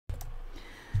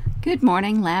Good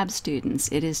morning, lab students.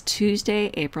 It is Tuesday,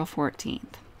 April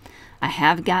 14th. I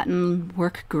have gotten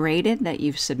work graded that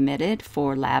you've submitted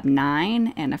for Lab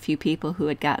 9 and a few people who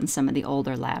had gotten some of the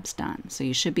older labs done. So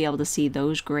you should be able to see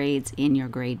those grades in your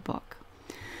grade book.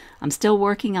 I'm still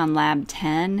working on Lab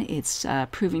 10. It's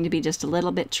proving to be just a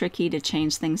little bit tricky to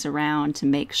change things around to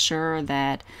make sure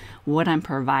that what I'm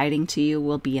providing to you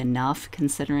will be enough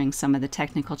considering some of the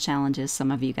technical challenges some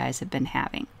of you guys have been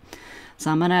having. So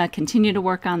I'm going to continue to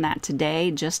work on that today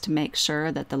just to make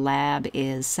sure that the lab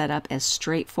is set up as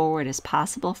straightforward as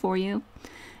possible for you,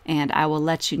 and I will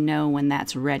let you know when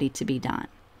that's ready to be done.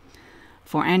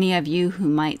 For any of you who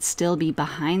might still be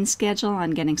behind schedule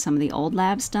on getting some of the old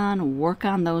labs done, work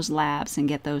on those labs and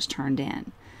get those turned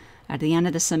in. At the end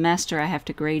of the semester, I have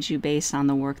to grade you based on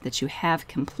the work that you have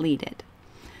completed.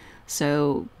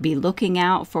 So be looking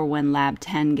out for when Lab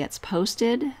 10 gets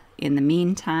posted. In the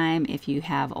meantime, if you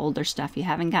have older stuff you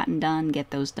haven't gotten done,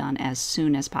 get those done as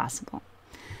soon as possible.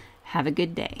 Have a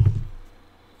good day.